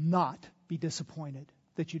 you will not be disappointed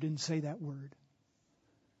that you didn't say that word.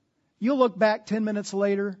 You'll look back 10 minutes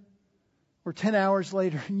later or 10 hours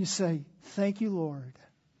later and you say, thank you, Lord.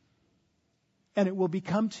 And it will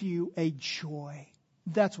become to you a joy.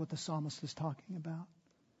 That's what the psalmist is talking about.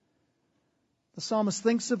 The psalmist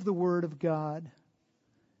thinks of the Word of God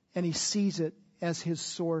and he sees it as his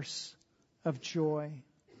source of joy.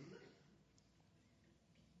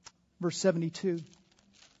 Verse 72.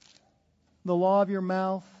 The law of your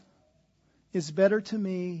mouth is better to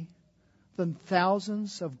me than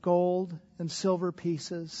thousands of gold and silver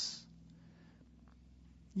pieces.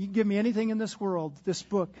 You can give me anything in this world, this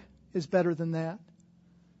book is better than that.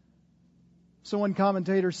 So one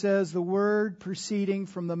commentator says, the word proceeding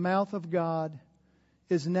from the mouth of God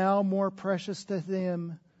is now more precious to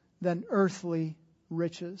him than earthly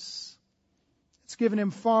riches. It's given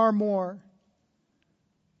him far more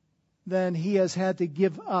than he has had to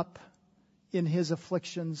give up in his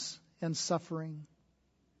afflictions and suffering.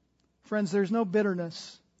 Friends, there's no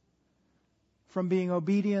bitterness from being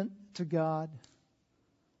obedient to God.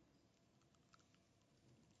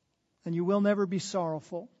 And you will never be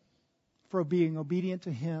sorrowful for being obedient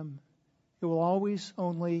to Him. It will always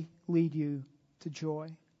only lead you to joy.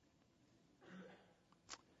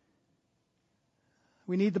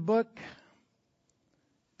 We need the book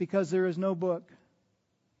because there is no book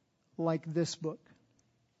like this book.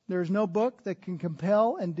 There is no book that can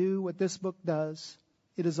compel and do what this book does.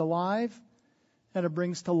 It is alive and it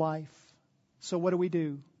brings to life. So what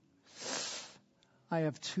do? I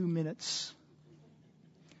have 2 minutes.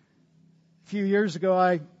 A few years ago,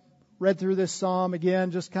 I read through this psalm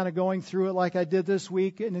again, just kind of going through it like I did this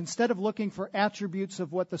week. And instead of looking for attributes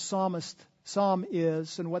of what the psalm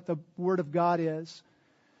is and what the Word of God is,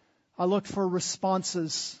 I looked for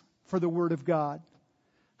responses for the Word of God.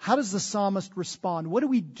 How does the psalmist respond? What do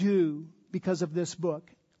we do because of this book?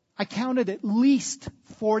 I counted at least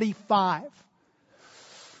 45.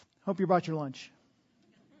 Hope you brought your lunch.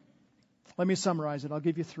 Let me summarize it. I'll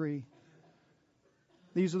give you 3.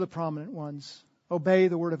 These are the prominent ones. Obey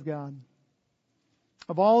the Word of God.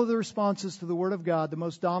 Of all of the responses to the Word of God, the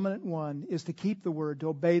most dominant one is to keep the Word, to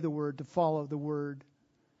obey the Word, to follow the Word.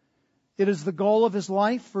 It is the goal of his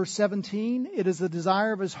life, verse 17. It is the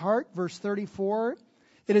desire of his heart, verse 34.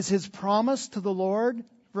 It is his promise to the Lord,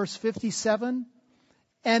 verse 57.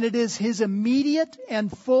 And it is his immediate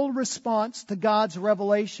and full response to God's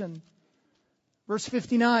revelation. Verse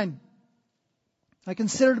 59. I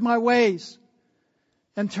considered my ways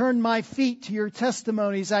and turned my feet to your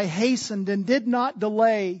testimonies. I hastened and did not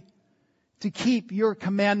delay to keep your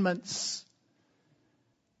commandments.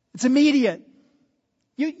 It's immediate.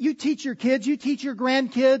 You teach your kids, you teach your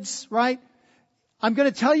grandkids, right? I'm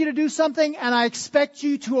going to tell you to do something and I expect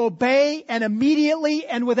you to obey and immediately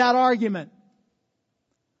and without argument.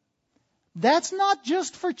 That's not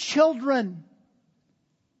just for children.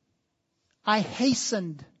 I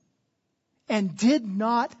hastened and did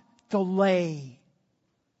not delay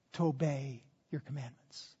to obey your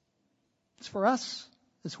commandments. It's for us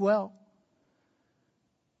as well.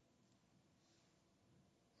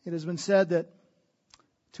 It has been said that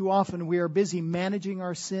too often we are busy managing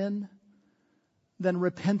our sin than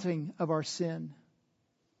repenting of our sin.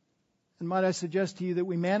 And might I suggest to you that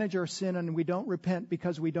we manage our sin and we don't repent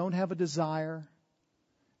because we don't have a desire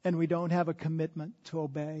and we don't have a commitment to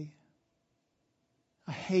obey.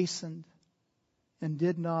 I hastened and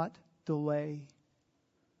did not delay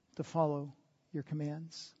to follow your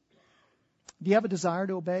commands. Do you have a desire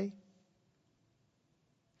to obey?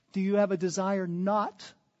 Do you have a desire not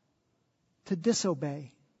to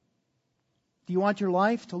disobey? Do you want your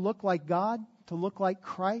life to look like God, to look like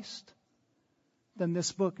Christ? Then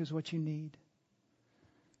this book is what you need.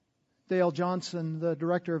 Dale Johnson, the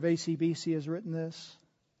director of ACBC, has written this.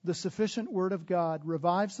 The sufficient Word of God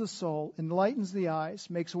revives the soul, enlightens the eyes,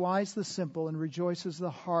 makes wise the simple, and rejoices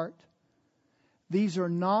the heart. These are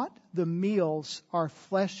not the meals our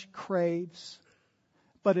flesh craves,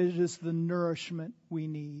 but it is the nourishment we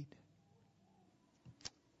need.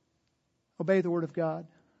 Obey the Word of God.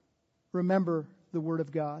 Remember the Word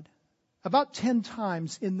of God. About 10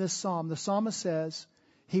 times in this psalm, the psalmist says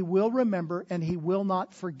he will remember and he will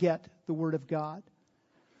not forget the Word of God.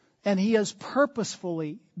 And he is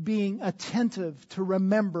purposefully being attentive to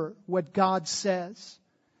remember what God says.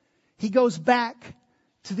 He goes back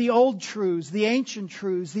to the old truths, the ancient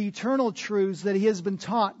truths, the eternal truths that he has been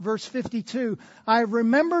taught. Verse 52, I have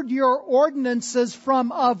remembered your ordinances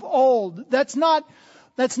from of old. That's not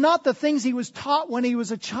the things he was taught when he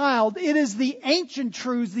was a child. It is the ancient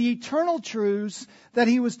truths, the eternal truths that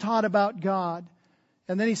he was taught about God.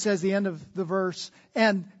 And then he says, the end of the verse,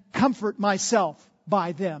 and comfort myself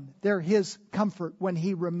by them. They're his comfort when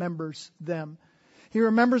he remembers them. He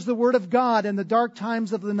remembers the Word of God in the dark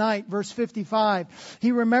times of the night, verse 55.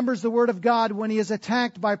 He remembers the Word of God when he is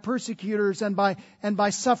attacked by persecutors and by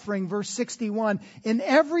suffering, verse 61. In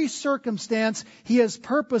every circumstance, he is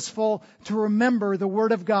purposeful to remember the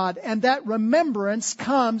Word of God. And that remembrance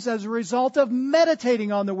comes as a result of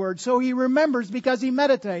meditating on the Word. So he remembers because he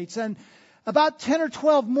meditates. And about 10 or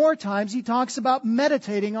 12 more times, he talks about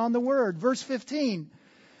meditating on the Word. Verse 15.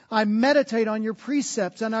 I meditate on your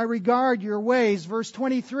precepts and I regard your ways. Verse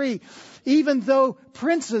 23, even though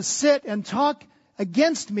princes sit and talk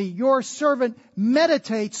against me, your servant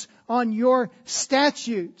meditates on your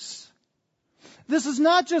statutes. This is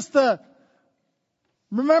not just the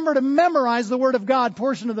remember to memorize the Word of God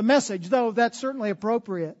portion of the message, though that's certainly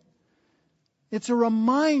appropriate. It's a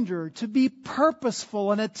reminder to be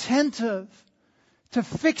purposeful and attentive, to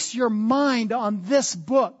fix your mind on this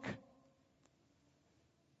book.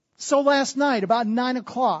 So last night, about 9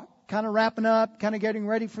 o'clock, kind of wrapping up, kind of getting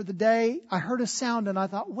ready for the day, I heard a sound and I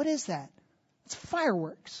thought, what is that? It's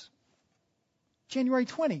fireworks. January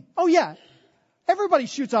 20. Oh yeah, everybody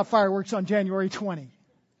shoots off fireworks on January 20.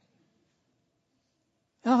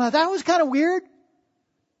 And I thought, that was kind of weird.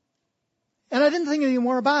 And I didn't think any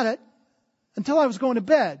more about it until I was going to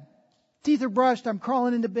bed. Teeth are brushed, I'm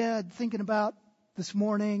crawling into bed, thinking about this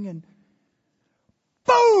morning, and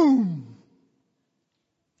boom!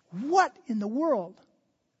 What in the world?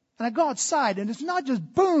 And I go outside, and it's not just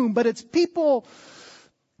boom, but it's people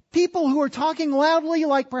who are talking loudly,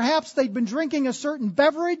 like perhaps they'd been drinking a certain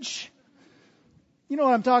beverage. You know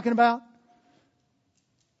what I'm talking about?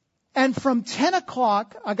 And from 10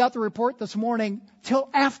 o'clock, I got the report this morning, till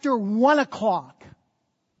after 1 o'clock,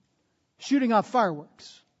 shooting off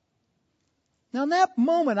fireworks. Now in that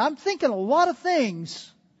moment, I'm thinking a lot of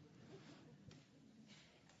things.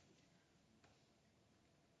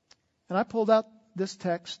 And I pulled out this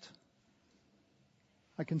text.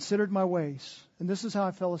 I considered my ways. And this is how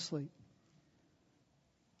I fell asleep.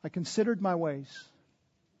 I considered my ways.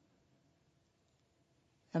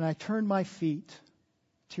 And I turned my feet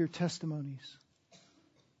to your testimonies.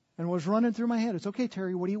 And what was running through my head, it's okay,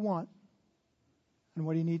 Terry, what do you want? And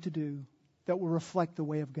what do you need to do that will reflect the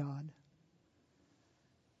way of God?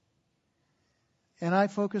 And I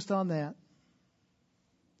focused on that.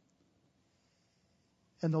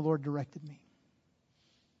 And the Lord directed me.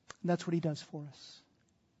 And that's what He does for us.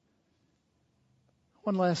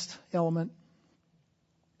 One last element.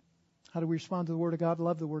 How do we respond to the Word of God?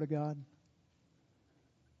 Love the Word of God.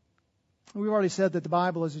 We've already said that the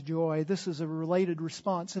Bible is a joy. This is a related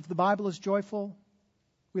response. If the Bible is joyful,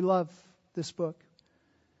 we love this book.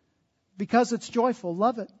 Because it's joyful,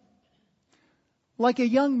 love it. Like a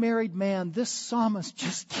young married man, this psalmist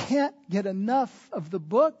just can't get enough of the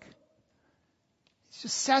book. He's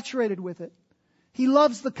just saturated with it. He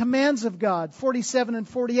loves the commands of God, 47 and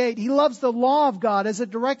 48. He loves the law of God as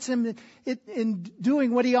it directs him in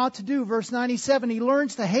doing what he ought to do, verse 97. He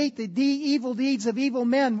learns to hate the evil deeds of evil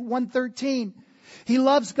men, 113. He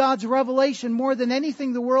loves God's revelation more than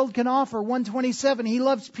anything the world can offer, 127. He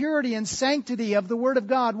loves purity and sanctity of the Word of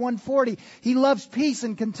God, 140. He loves peace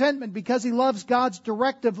and contentment because he loves God's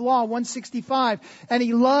directive law, 165. And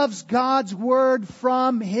he loves God's Word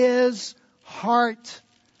from his heart.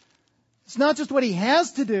 It's not just what he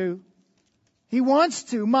has to do. He wants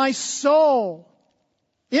to. My soul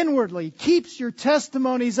inwardly keeps your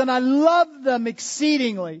testimonies and I love them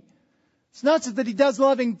exceedingly. It's not just that he does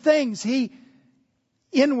loving things. He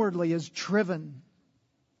inwardly is driven.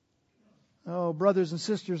 Oh, brothers and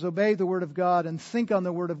sisters, obey the Word of God and think on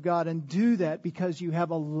the Word of God and do that because you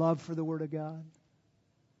have a love for the Word of God.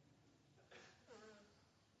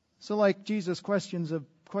 So like Jesus' question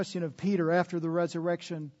of Peter after the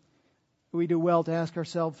resurrection, we do well to ask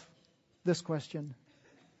ourselves this question.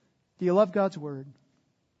 Do you love God's Word?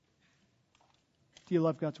 Do you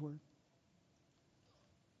love God's Word?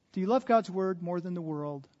 Do you love God's Word more than the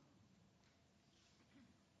world?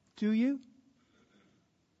 Do you?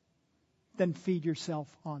 Then feed yourself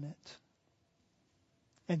on it.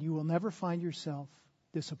 And you will never find yourself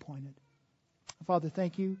disappointed. Father,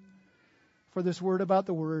 thank you for this word about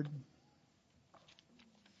the Word.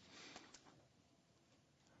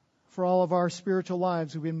 For all of our spiritual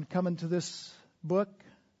lives, we've been coming to this book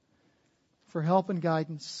for help and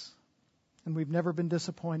guidance, and we've never been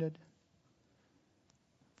disappointed.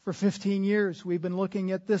 For 15 years, we've been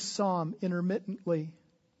looking at this psalm intermittently,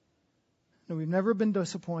 and we've never been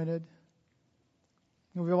disappointed,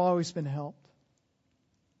 and we've always been helped.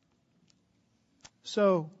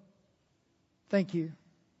 So, thank you.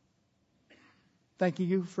 Thank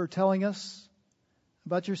you for telling us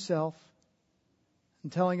about yourself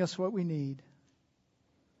and telling us what we need.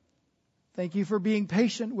 Thank you for being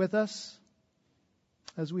patient with us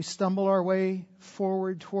as we stumble our way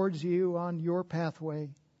forward towards you on your pathway.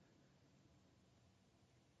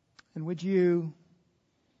 And would you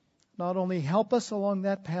not only help us along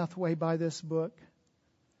that pathway by this book,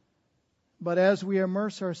 but as we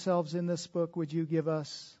immerse ourselves in this book, would you give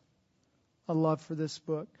us a love for this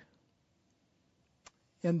book?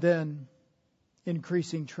 And then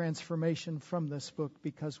increasing transformation from this book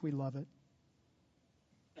because we love it.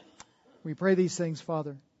 We pray these things,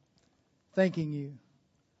 Father, thanking you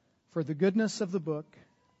for the goodness of the book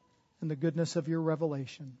and the goodness of your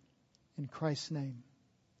revelation. In Christ's name,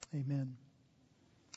 amen.